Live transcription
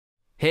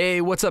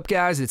Hey, what's up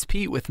guys? It's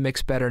Pete with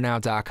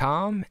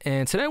MixBetterNow.com,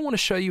 and today I want to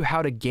show you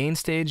how to gain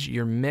stage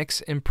your mix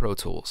in Pro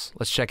Tools.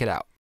 Let's check it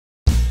out.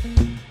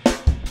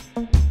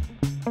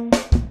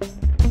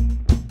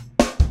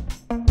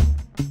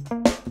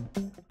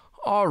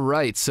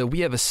 Alright, so we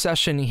have a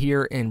session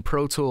here in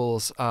Pro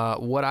Tools.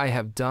 What I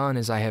have done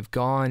is I have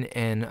gone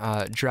and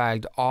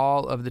dragged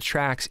all of the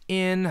tracks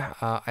in.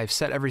 I've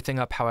set everything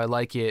up how I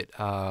like it,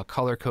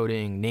 color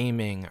coding,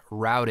 naming,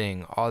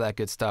 routing, all that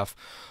good stuff.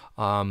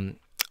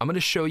 I'm going to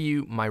show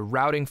you my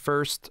routing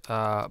first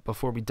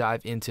before we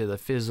dive into the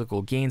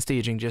physical gain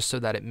staging, just so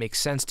that it makes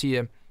sense to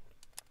you.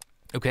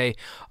 Okay,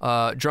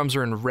 drums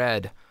are in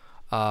red,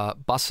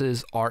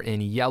 buses are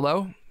in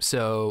yellow.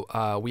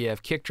 So we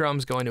have kick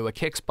drums going to a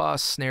kicks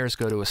bus, snares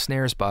go to a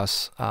snares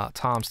bus,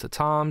 toms to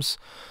toms.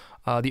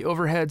 The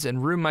overheads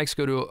and room mics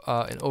go to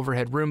an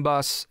overhead room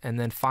bus, and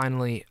then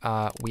finally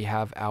we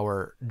have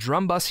our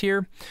drum bus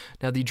here.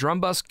 Now the drum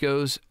bus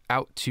goes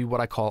out to what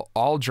I call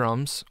all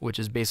drums, which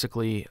is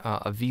basically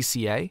a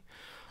VCA.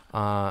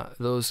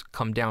 Those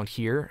come down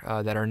here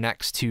that are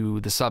next to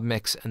the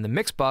submix and the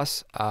mix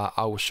bus.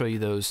 I will show you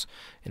those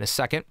in a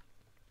second.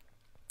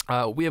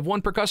 We have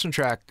one percussion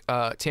track,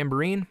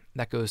 tambourine,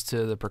 that goes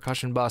to the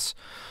percussion bus.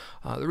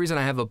 The reason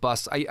I have a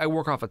bus, I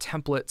work off a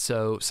template,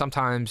 so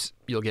sometimes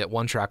you'll get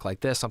one track like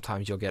this,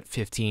 sometimes you'll get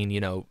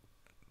 15,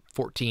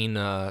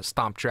 14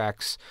 stomp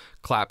tracks,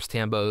 claps,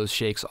 tambos,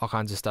 shakes, all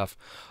kinds of stuff.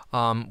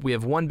 We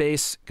have one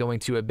bass going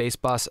to a bass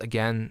bus.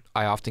 Again,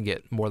 I often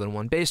get more than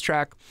one bass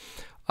track.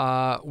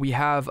 We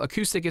have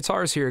acoustic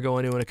guitars here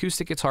going to an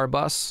acoustic guitar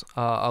bus.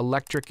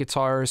 Electric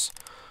guitars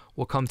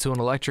will come to an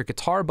electric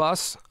guitar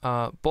bus.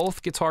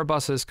 Both guitar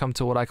buses come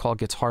to what I call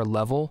guitar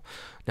level.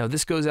 Now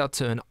this goes out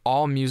to an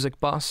all music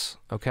bus,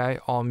 okay?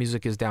 All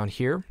music is down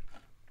here.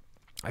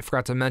 I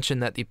forgot to mention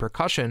that the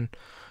percussion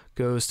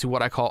goes to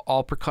what I call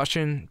all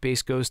percussion.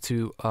 Bass goes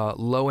to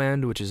low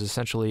end, which is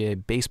essentially a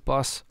bass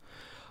bus.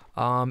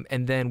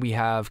 And then we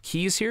have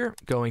keys here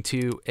going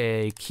to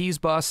a keys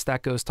bus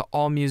that goes to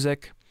all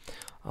music.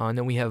 And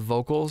then we have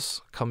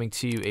vocals coming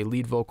to a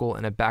lead vocal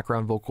and a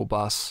background vocal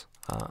bus.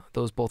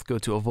 Those both go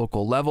to a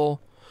vocal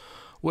level,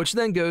 which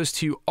then goes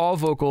to all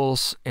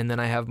vocals, and then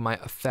I have my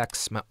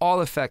effects, my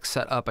all effects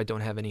set up. I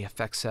don't have any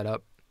effects set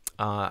up.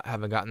 I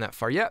haven't gotten that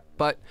far yet,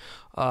 but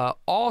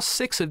all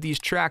 6 of these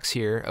tracks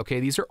here, okay,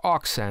 these are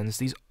aux sends.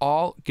 These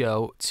all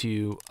go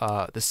to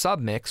the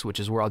submix, which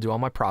is where I'll do all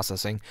my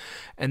processing.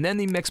 And then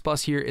the mix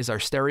bus here is our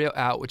stereo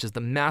out, which is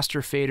the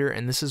master fader,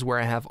 and this is where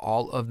I have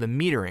all of the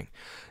metering.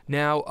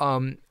 Now,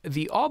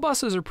 the all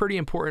buses are a pretty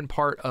important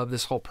part of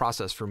this whole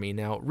process for me.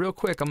 Now, real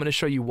quick, I'm going to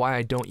show you why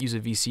I don't use a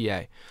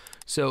VCA.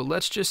 So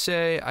let's just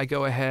say I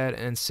go ahead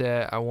and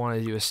say I want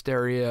to do a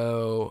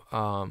stereo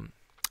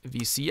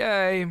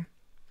VCA.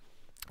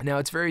 Now,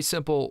 it's very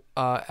simple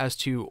as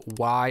to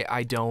why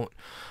I don't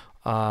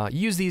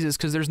use these is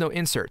because there's no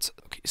inserts.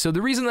 Okay, so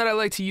the reason that I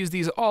like to use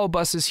these all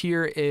buses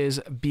here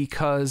is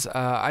because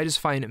I just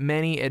find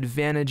many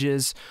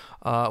advantages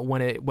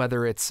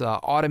whether it's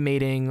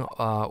automating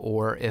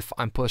or if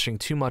I'm pushing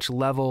too much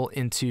level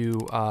into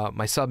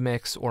my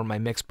submix or my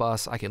mix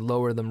bus, I can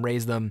lower them,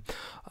 raise them.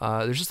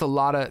 There's just a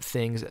lot of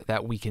things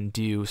that we can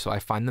do, so I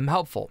find them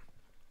helpful.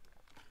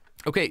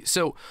 Okay,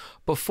 so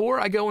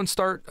before I go and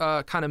start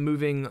kind of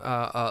moving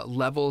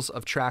levels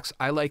of tracks,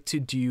 I like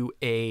to do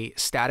a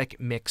static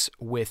mix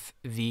with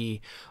the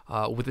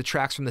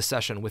tracks from the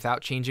session without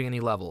changing any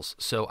levels.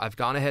 So I've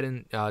gone ahead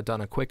and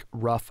done a quick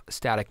rough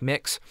static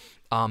mix.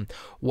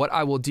 What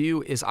I will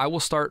do is I will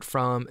start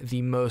from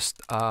the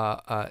most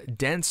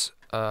dense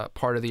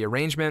part of the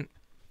arrangement,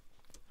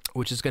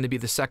 which is going to be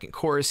the second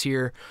chorus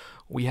here.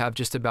 We have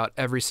just about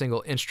every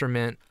single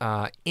instrument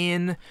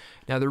in.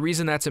 Now the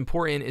reason that's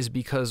important is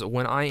because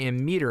when I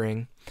am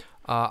metering,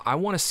 I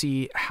want to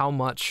see how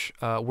much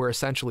we're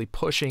essentially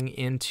pushing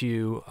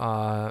into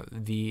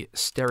the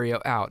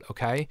stereo out,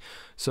 okay?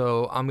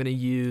 So I'm going to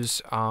use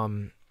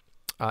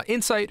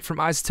Insight from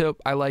iZotope.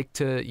 I like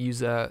to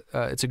use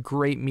it's a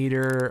great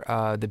meter.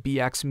 The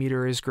BX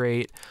meter is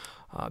great.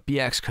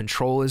 BX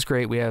Control is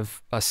great. We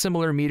have a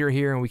similar meter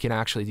here, and we can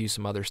actually do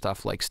some other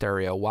stuff like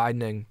stereo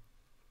widening.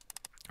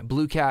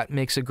 Blue Cat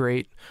makes a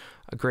great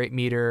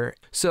meter.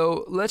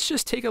 So let's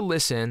just take a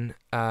listen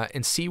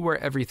and see where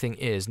everything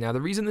is. Now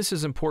the reason this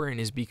is important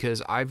is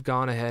because I've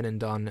gone ahead and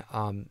done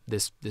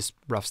this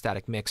rough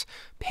static mix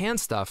pan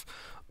stuff.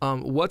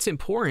 What's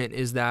important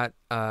is that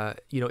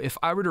if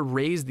I were to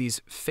raise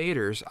these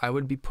faders, I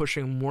would be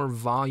pushing more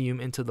volume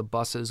into the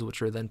buses,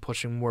 which are then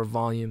pushing more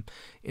volume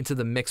into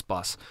the mix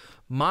bus.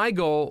 My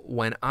goal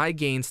when I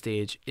gain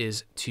stage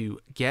is to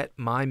get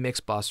my mix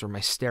bus or my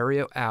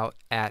stereo out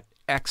at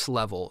X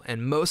level,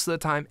 and most of the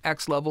time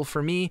X level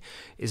for me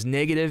is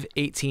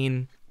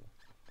 -18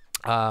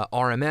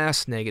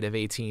 RMS,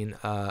 -18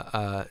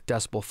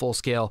 decibel full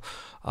scale.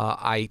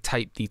 I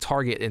type the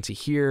target into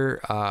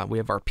here. We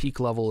have our peak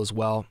level as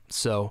well.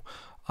 So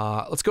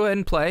let's go ahead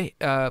and play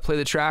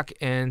the track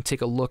and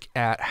take a look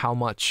at how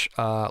much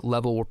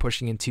level we're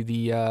pushing into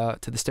the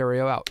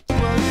stereo out.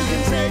 Well, you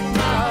can take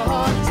my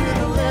heart to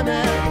the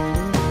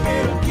limit.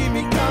 It'll keep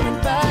me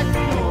coming back.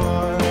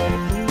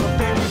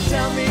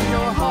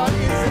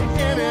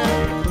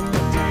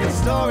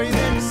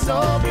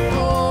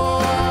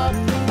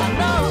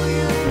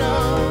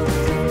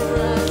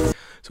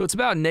 So it's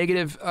about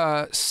negative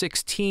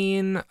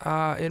 16.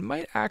 It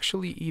might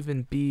actually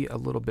even be a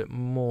little bit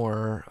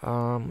more.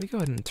 Let me go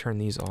ahead and turn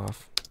these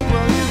off.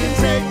 Well, you can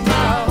take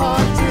my heart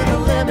to the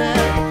limit.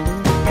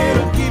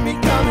 It'll keep me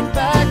coming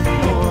back for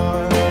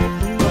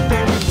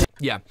more.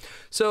 Yeah,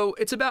 so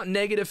it's about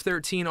negative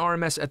 13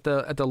 RMS at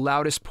the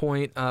loudest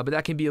point, but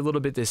that can be a little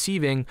bit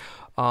deceiving.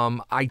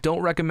 I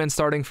don't recommend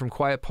starting from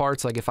quiet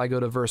parts. Like if I go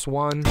to verse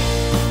 1,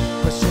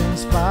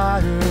 Questions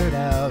fired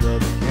out of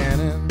the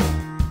cannon.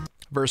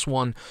 verse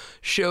 1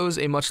 shows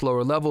a much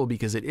lower level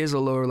because it is a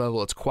lower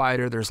level. It's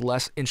quieter. There's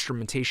less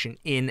instrumentation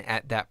in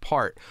at that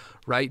part,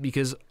 right?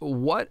 Because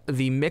what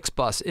the mix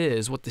bus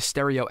is, what the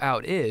stereo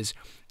out is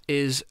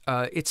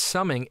it's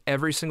summing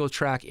every single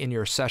track in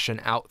your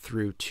session out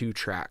through 2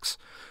 tracks.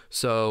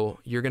 So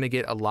you're going to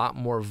get a lot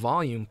more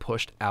volume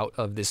pushed out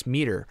of this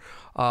meter.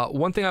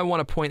 One thing I want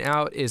to point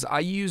out is I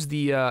use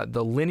the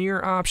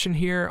linear option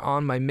here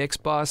on my mix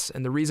bus,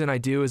 and the reason I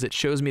do is it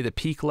shows me the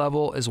peak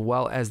level as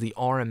well as the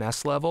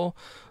RMS level.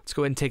 Let's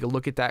go ahead and take a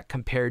look at that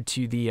compared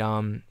to the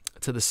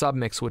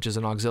submix, which is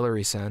an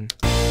auxiliary send.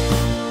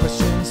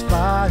 Questions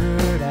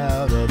fired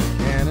out of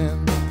the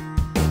cannon.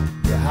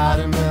 You're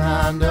hiding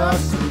behind us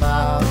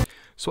somehow.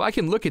 So I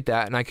can look at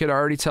that and I could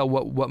already tell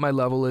what my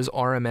level is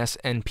RMS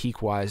and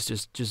peak wise.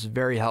 Just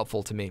very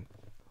helpful to me.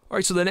 All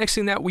right, so the next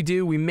thing that we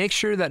do, we make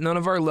sure that none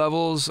of our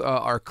levels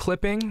are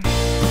clipping.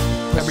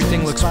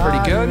 Everything looks pretty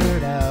good.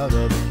 Out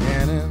of the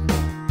cannon.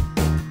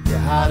 You're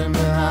hiding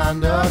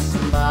behind us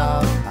somehow.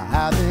 I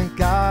haven't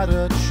got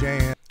a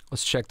chance.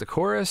 Let's check the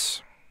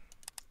chorus.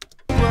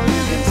 Well, you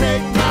can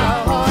take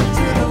my heart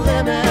to the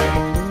limit.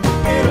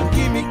 It'll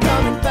keep me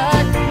coming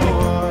back for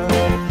more.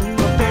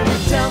 But baby,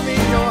 tell me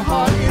your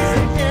heart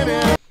isn't in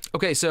it.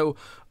 Okay, so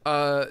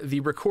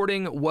the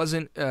recording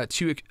wasn't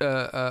too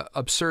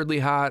absurdly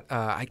hot.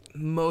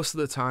 Most of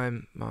the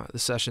time, the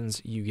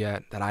sessions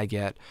that I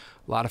get,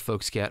 a lot of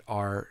folks get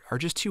are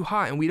just too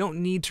hot, and we don't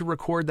need to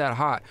record that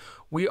hot.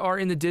 We are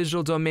in the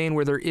digital domain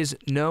where there is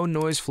no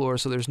noise floor,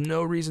 so there's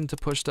no reason to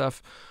push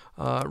stuff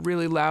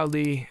really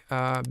loudly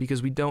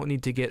because we don't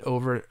need to get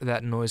over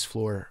that noise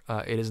floor.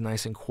 It is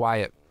nice and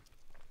quiet.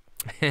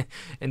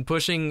 And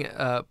pushing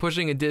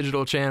a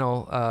digital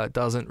channel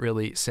doesn't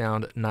really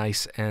sound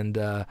nice and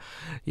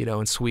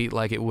and sweet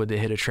like it would to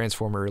hit a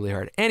transformer really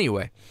hard.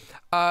 Anyway,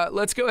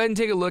 let's go ahead and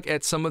take a look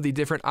at some of the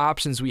different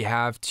options we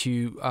have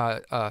to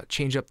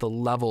change up the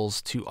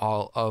levels to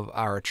all of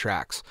our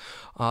tracks.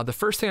 The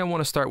first thing I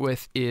want to start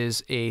with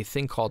is a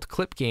thing called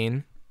clip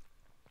gain.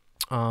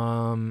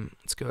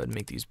 Let's go ahead and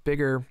make these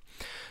bigger.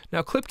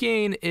 Now, clip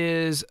gain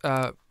is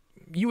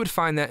you would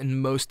find that in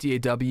most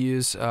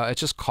DAWs.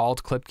 It's just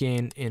called clip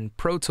gain in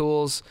Pro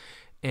Tools.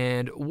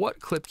 And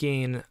what clip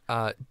gain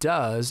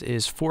does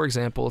is, for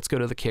example, let's go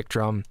to the kick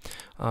drum.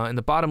 In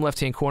the bottom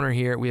left-hand corner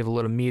here, we have a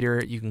little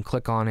meter. You can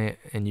click on it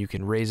and you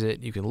can raise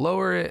it, you can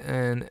lower it,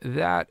 and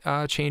that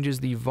changes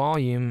the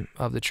volume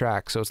of the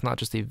track. So it's not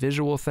just a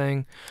visual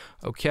thing,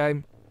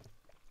 okay?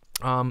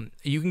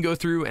 You can go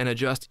through and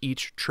adjust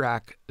each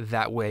track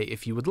that way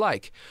if you would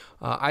like.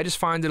 I just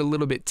find it a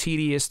little bit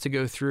tedious to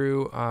go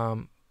through,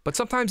 but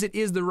sometimes it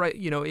is the right,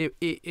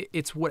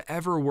 it's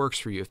whatever works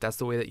for you. If that's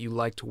the way that you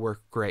like to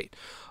work, great.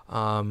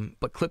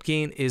 But clip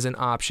gain is an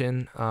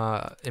option.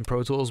 In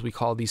Pro Tools, we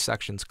call these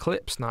sections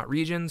clips, not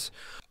regions.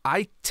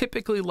 I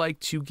typically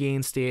like to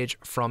gain stage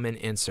from an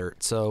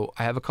insert. So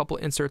I have a couple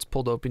inserts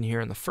pulled open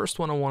here, and the first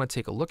one I want to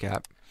take a look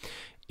at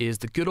is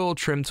the good old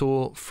trim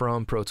tool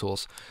from Pro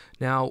Tools.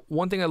 Now,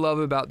 one thing I love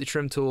about the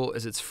trim tool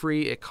is it's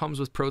free. It comes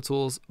with Pro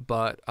Tools,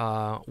 but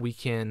we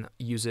can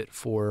use it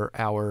for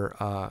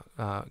our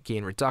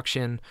gain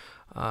reduction,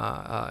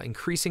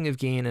 increasing of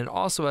gain, and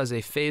also as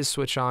a phase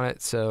switch on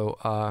it, so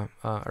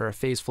or a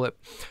phase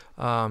flip.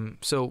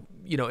 So,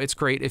 it's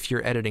great if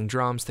you're editing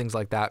drums, things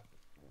like that.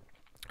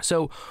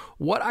 So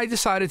what I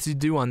decided to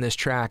do on this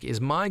track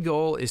is my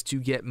goal is to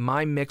get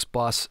my mix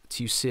bus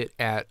to sit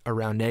at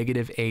around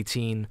negative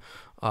 18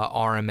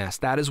 RMS.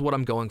 That is what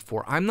I'm going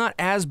for. I'm not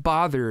as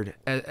bothered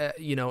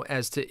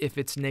as to if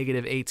it's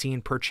negative 18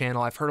 per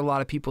channel. I've heard a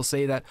lot of people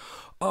say that,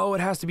 oh,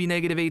 it has to be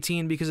negative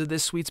 18 because of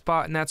this sweet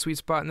spot and that sweet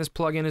spot, and this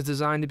plugin is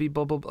designed to be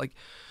blah, blah, blah. Like,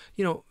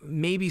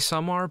 maybe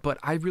some are, but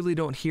I really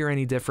don't hear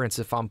any difference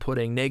if I'm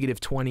putting negative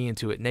 20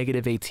 into it,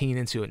 negative 18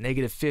 into it,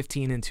 negative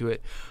 15 into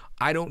it.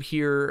 I don't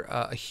hear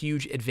a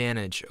huge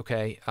advantage,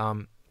 okay?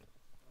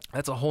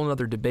 That's a whole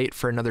nother debate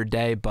for another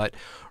day, but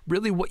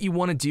really what you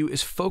want to do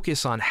is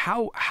focus on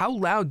how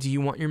loud do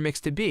you want your mix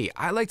to be.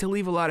 I like to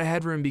leave a lot of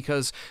headroom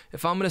because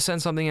if I'm going to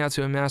send something out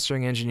to a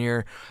mastering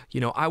engineer,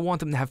 I want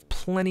them to have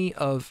plenty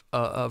of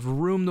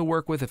room to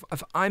work with.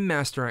 If I'm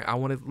mastering, I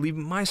want to leave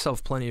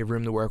myself plenty of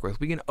room to work with.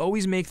 We can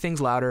always make things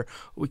louder.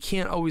 We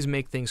can't always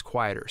make things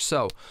quieter.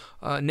 So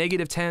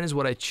negative 10 is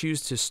what I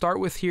choose to start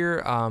with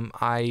here.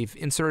 I've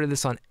inserted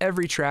this on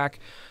every track.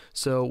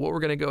 So what we're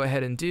going to go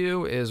ahead and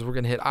do is we're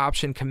going to hit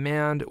Option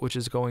Command, which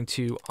is going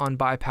to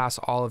unbypass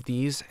all of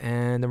these,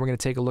 and then we're going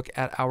to take a look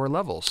at our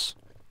levels.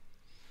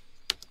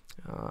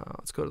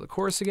 Let's go to the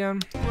chorus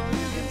again.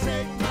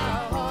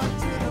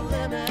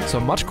 So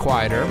much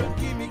quieter.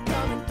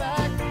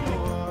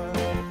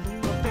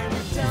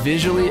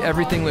 Visually,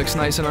 everything looks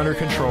nice and under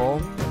control.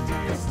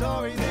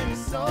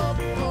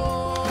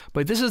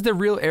 But this is the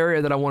real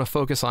area that I want to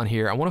focus on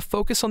here. I want to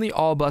focus on the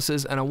all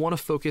buses, and I want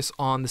to focus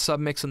on the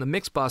submix and the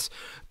mix bus,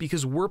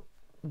 because we're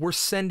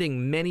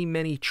sending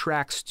many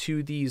tracks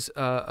to these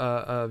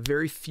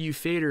very few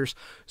faders.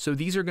 So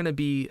these are going to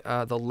be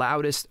the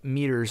loudest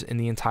meters in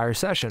the entire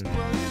session.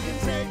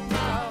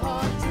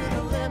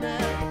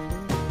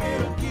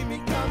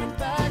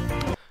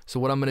 So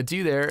what I'm going to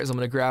do there is I'm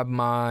going to grab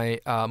my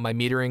my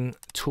metering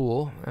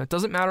tool. It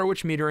doesn't matter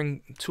which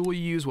metering tool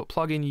you use, what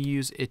plugin you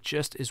use. It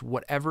just is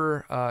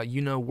whatever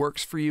you know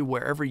works for you,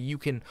 wherever you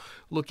can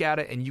look at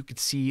it and you can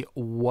see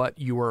what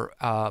your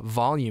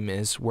volume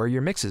is, where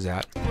your mix is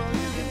at.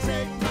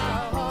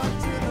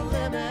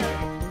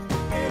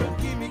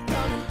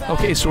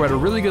 Okay, so we're at a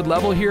really good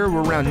level here.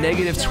 We're around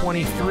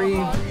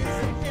 -23.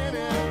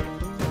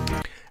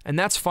 And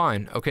that's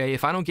fine, okay?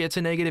 If I don't get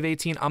to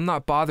 -18, I'm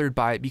not bothered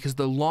by it, because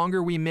the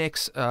longer we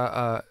mix,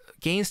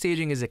 gain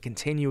staging is a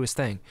continuous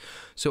thing.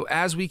 So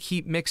as we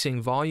keep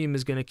mixing, volume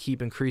is going to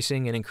keep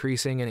increasing and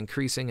increasing and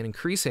increasing and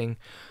increasing.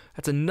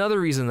 That's another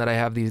reason that I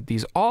have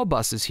these all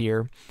buses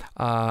here,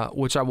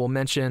 which I will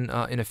mention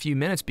in a few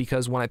minutes,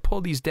 because when I pull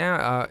these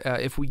down,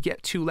 if we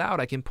get too loud,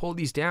 I can pull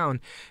these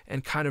down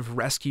and kind of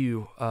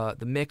rescue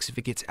the mix if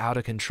it gets out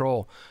of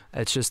control.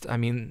 It's just, I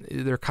mean,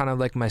 they're kind of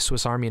like my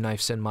Swiss Army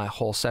knives in my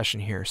whole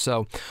session here.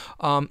 So,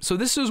 so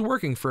this is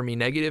working for me,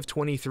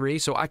 -23.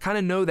 So I kind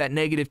of know that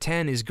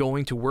 -10 is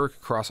going to work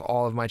across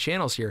all of my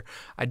channels here.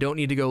 I don't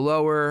need to go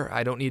lower.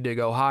 I don't need to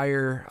go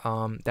higher.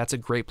 That's a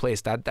great place.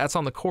 That's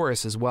on the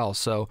chorus as well.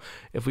 So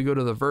if we go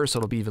to the verse,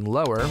 it'll be even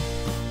lower.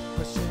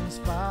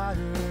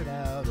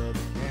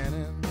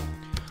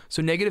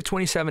 So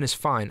 -27 is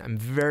fine. I'm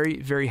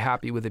very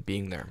happy with it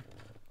being there.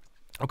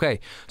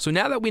 Okay, so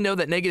now that we know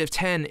that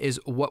 -10 is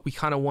what we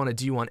kind of want to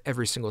do on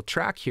every single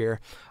track here,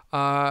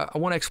 I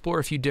want to explore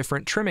a few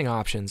different trimming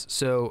options.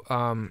 So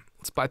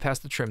let's bypass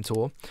the trim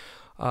tool.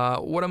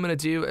 What I'm going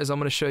to do is I'm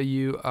going to show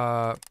you,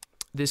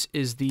 this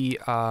is the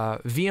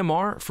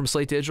VMR from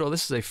Slate Digital.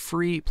 This is a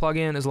free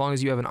plugin as long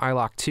as you have an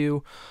iLok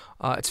 2.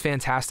 It's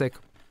fantastic.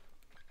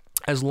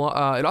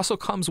 It also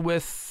comes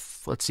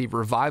with, let's see,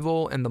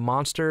 Revival and the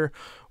Monster,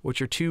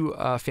 which are two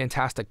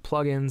fantastic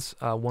plugins.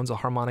 One's a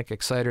harmonic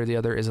exciter, the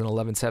other is an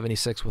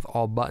 1176 with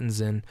all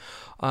buttons in.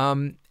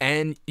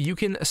 And you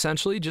can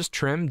essentially just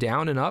trim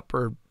down and up,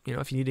 or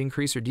if you need to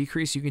increase or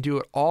decrease, you can do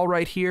it all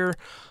right here.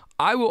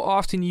 I will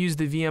often use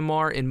the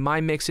VMR in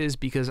my mixes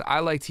because I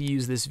like to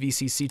use this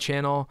VCC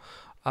channel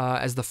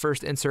as the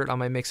first insert on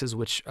my mixes,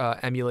 which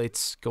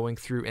emulates going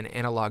through an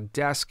analog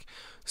desk.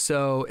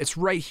 So it's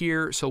right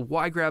here. So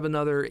why grab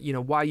another,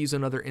 why use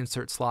another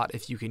insert slot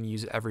if you can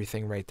use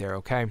everything right there,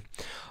 okay?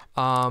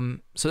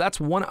 So that's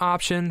one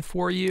option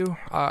for you.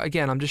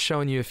 Again, I'm just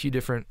showing you a few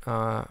different,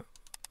 a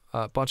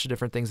bunch of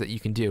different things that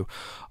you can do.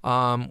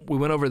 We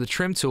went over the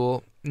trim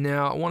tool.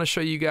 Now I want to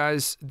show you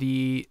guys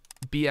the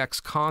BX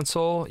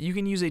console. You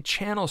can use a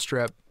channel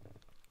strip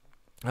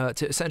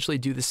to essentially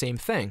do the same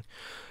thing.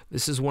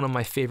 This is one of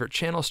my favorite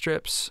channel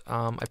strips.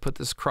 I put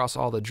this across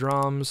all the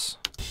drums.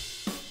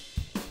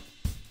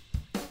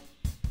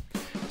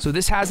 So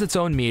this has its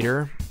own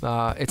meter,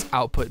 its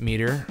output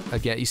meter.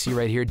 Again, you see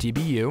right here,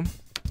 dBu.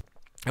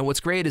 And what's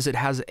great is it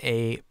has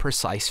a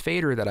precise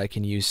fader that I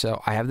can use.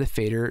 So I have the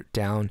fader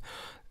down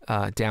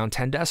 10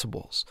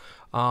 decibels.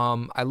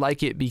 I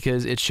like it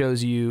because it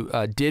shows you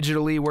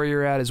digitally where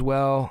you're at as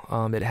well.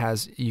 It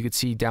has, you could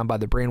see down by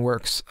the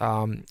Brainworks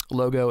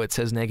logo, it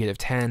says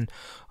 -10.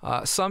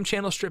 Some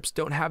channel strips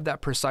don't have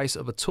that precise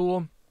of a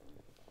tool.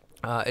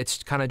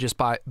 It's kind of just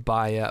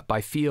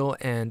by feel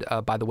and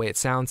by the way it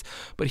sounds.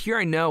 But here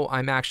I know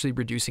I'm actually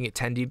reducing it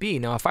 10 dB.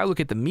 Now if I look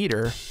at the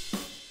meter,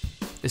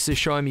 this is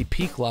showing me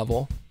peak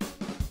level.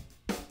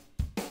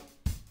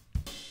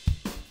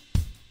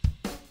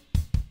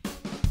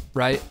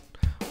 Right?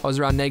 I was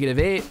around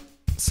 -8,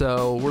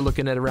 so we're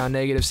looking at around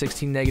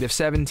 -16,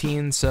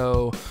 -17.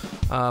 So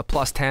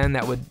plus 10,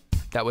 that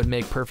would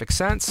make perfect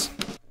sense.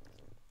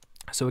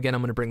 So again,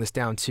 I'm going to bring this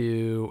down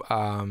to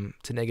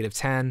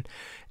 -10,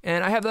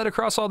 and I have that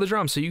across all the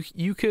drums. So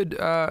you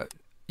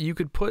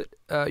could put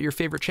your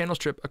favorite channel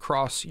strip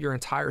across your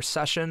entire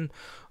session.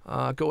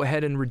 Go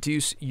ahead and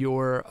reduce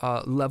your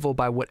level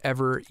by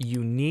whatever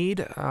you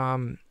need.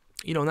 And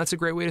that's a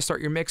great way to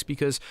start your mix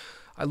because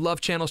I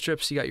love channel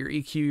strips. You got your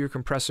EQ, your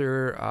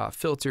compressor,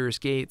 filters,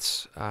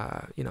 gates,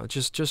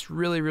 just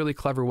really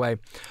clever way.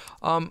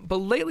 But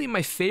lately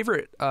my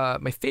favorite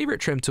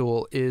trim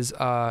tool is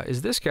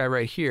this guy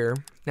right here.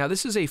 Now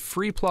this is a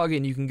free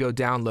plugin you can go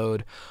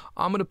download.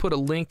 I'm gonna put a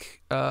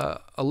link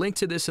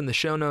to this in the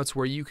show notes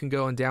where you can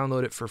go and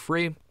download it for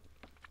free.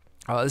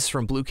 This is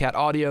from Blue Cat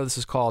Audio. This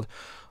is called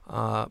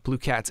Blue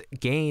Cat's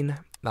Gain.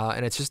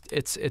 And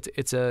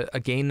it's a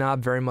gain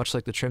knob, very much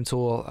like the trim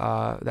tool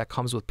that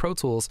comes with Pro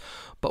Tools.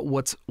 But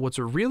what's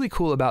really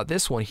cool about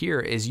this one here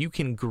is you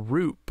can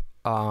group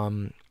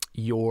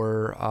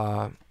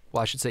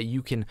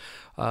you can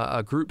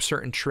group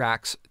certain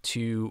tracks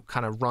to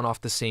kind of run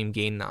off the same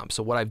gain knob.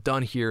 So what I've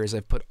done here is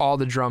I've put all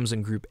the drums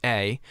in group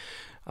A.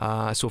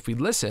 So if we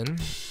listen,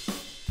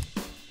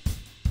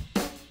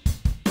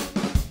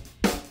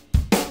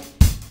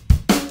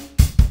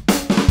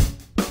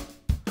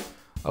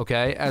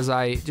 okay, as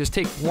I just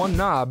take one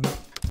knob,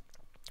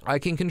 I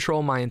can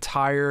control my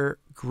entire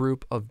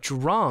group of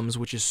drums,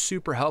 which is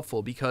super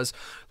helpful because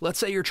let's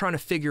say you're trying to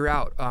figure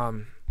out,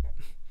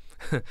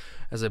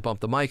 as I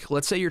bump the mic,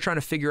 let's say you're trying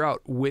to figure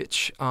out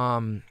which,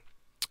 what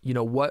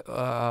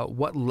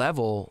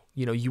level,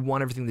 you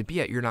want everything to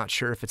be at. You're not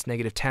sure if it's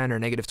 -10 or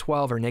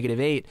 -12 or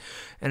 -8.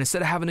 And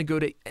instead of having to go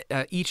to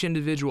each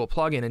individual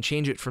plugin and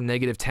change it from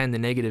 -10 to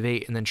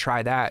 -8 and then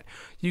try that,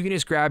 you can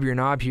just grab your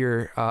knob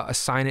here,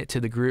 assign it to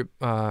the group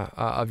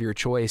of your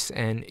choice,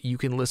 and you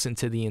can listen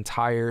to the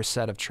entire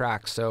set of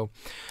tracks. So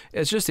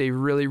it's just a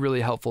really,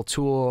 really helpful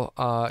tool.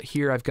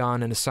 Here I've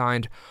gone and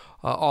assigned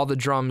all the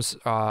drums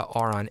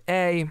are on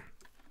A.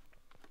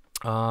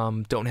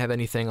 Don't have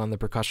anything on the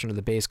percussion or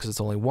the bass because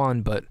it's only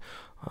one, but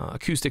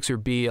acoustics are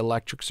B,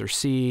 electrics are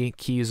C,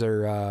 keys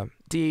are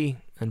D,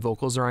 and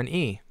vocals are on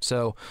E.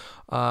 So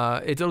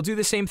it'll do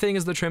the same thing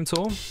as the trim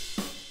tool.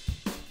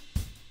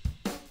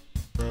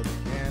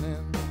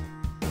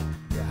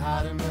 You're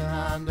hiding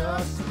behind a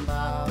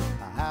smile.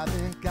 I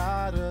haven't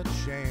got a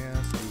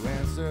chance to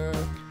answer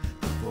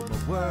for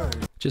my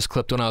words. Just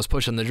clipped when I was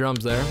pushing the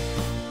drums there.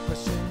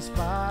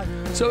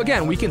 So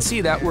again, we can see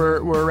that we're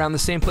around the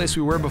same place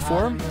we were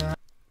before.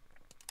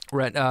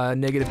 We're at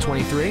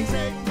 -23.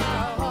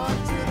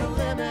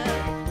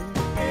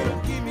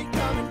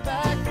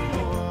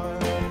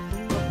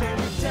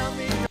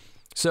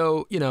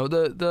 So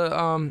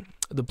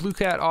the Blue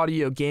Cat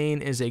Audio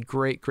Gain is a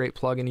great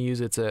plugin to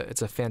use. It's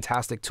a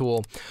fantastic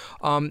tool.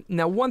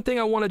 Now, one thing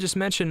I want to just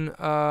mention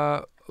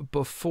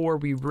before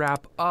we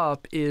wrap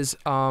up is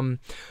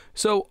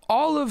so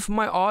all of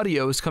my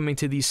audio is coming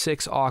to these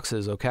 6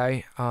 auxes,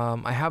 okay?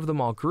 I have them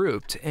all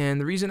grouped,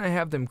 and the reason I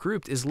have them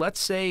grouped is, let's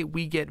say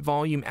we get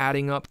volume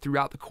adding up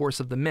throughout the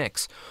course of the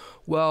mix.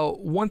 Well,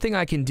 one thing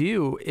I can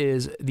do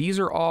is these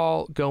are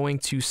all going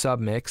to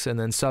submix, and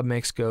then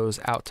submix goes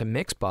out to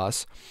mix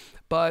bus.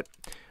 But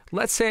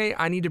let's say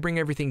I need to bring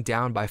everything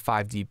down by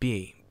 5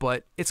 dB,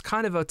 but it's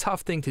kind of a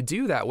tough thing to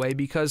do that way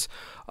because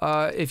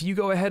if you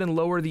go ahead and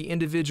lower the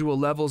individual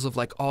levels of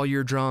like all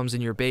your drums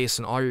and your bass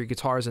and all your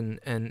guitars and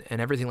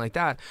everything like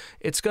that,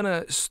 it's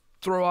gonna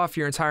throw off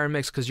your entire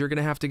mix because you're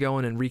gonna have to go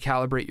in and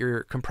recalibrate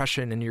your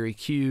compression and your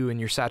EQ and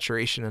your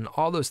saturation and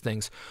all those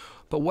things.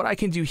 But what I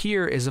can do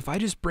here is if I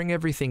just bring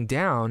everything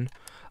down,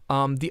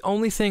 the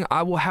only thing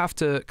I will have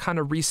to kind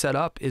of reset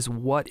up is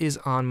what is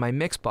on my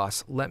mix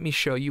bus. Let me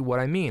show you what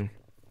I mean.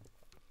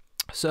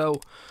 So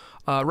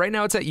right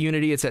now it's at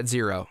Unity, it's at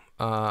 0.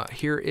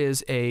 Here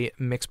is a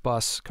mix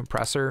bus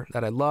compressor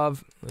that I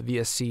love, the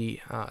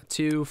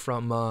VSC2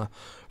 from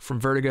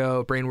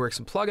Vertigo, Brainworks,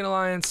 and Plugin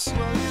Alliance.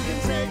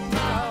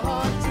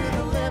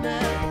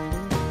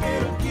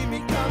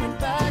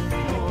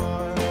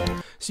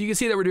 So you can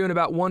see that we're doing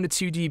about 1 to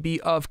 2 dB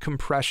of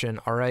compression,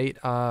 all right?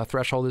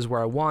 Threshold is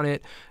where I want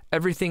it.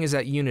 Everything is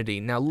at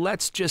Unity. Now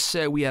let's just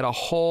say we had a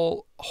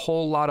whole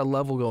lot of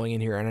level going in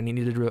here and I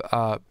needed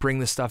to bring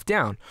this stuff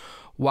down.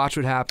 Watch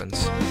what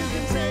happens.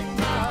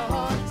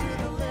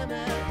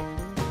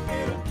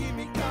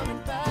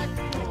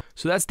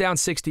 So that's down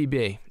 6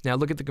 dB. Now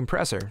look at the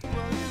compressor.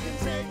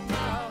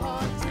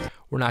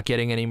 We're not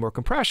getting any more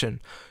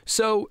compression.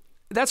 So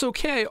that's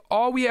okay.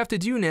 All we have to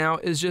do now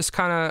is just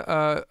kind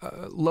of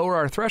lower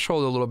our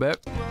threshold a little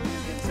bit.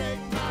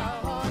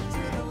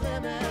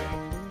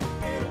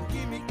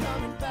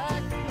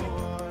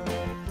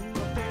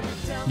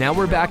 Now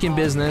we're back in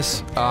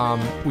business.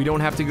 We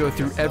don't have to go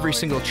through every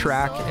single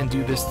track and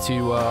do this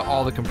to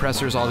all the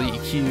compressors, all the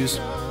EQs.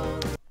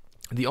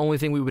 The only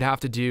thing we would have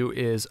to do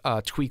is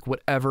tweak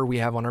whatever we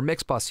have on our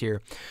mix bus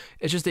here.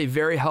 It's just a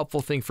very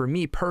helpful thing for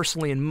me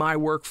personally in my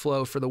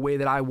workflow for the way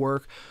that I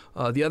work.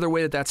 The other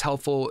way that that's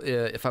helpful,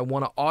 if I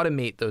want to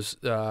automate those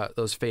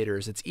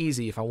faders, it's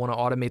easy. If I want to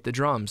automate the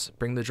drums,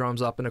 bring the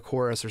drums up in a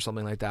chorus or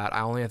something like that,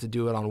 I only have to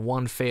do it on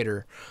one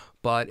fader.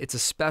 But it's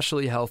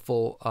especially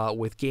helpful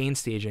with gain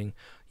staging,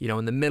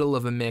 in the middle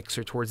of a mix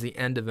or towards the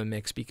end of a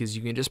mix, because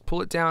you can just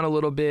pull it down a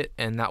little bit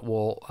and that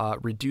will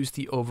reduce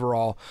the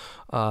overall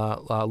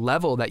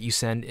level that you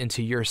send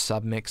into your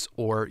submix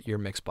or your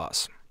mix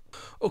bus.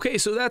 Okay,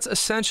 so that's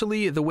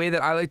essentially the way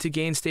that I like to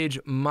gain stage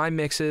my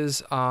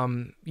mixes.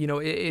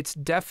 It's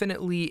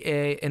definitely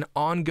an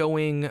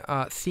ongoing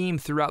theme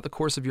throughout the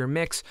course of your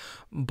mix,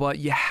 but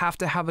you have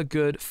to have a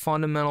good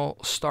fundamental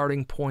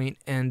starting point,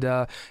 and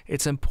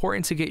it's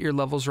important to get your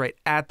levels right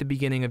at the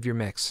beginning of your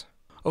mix.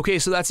 Okay,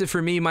 so that's it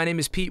for me. My name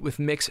is Pete with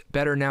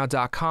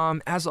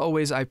MixBetterNow.com. As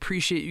always, I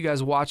appreciate you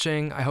guys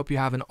watching. I hope you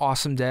have an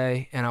awesome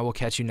day, and I will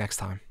catch you next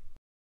time.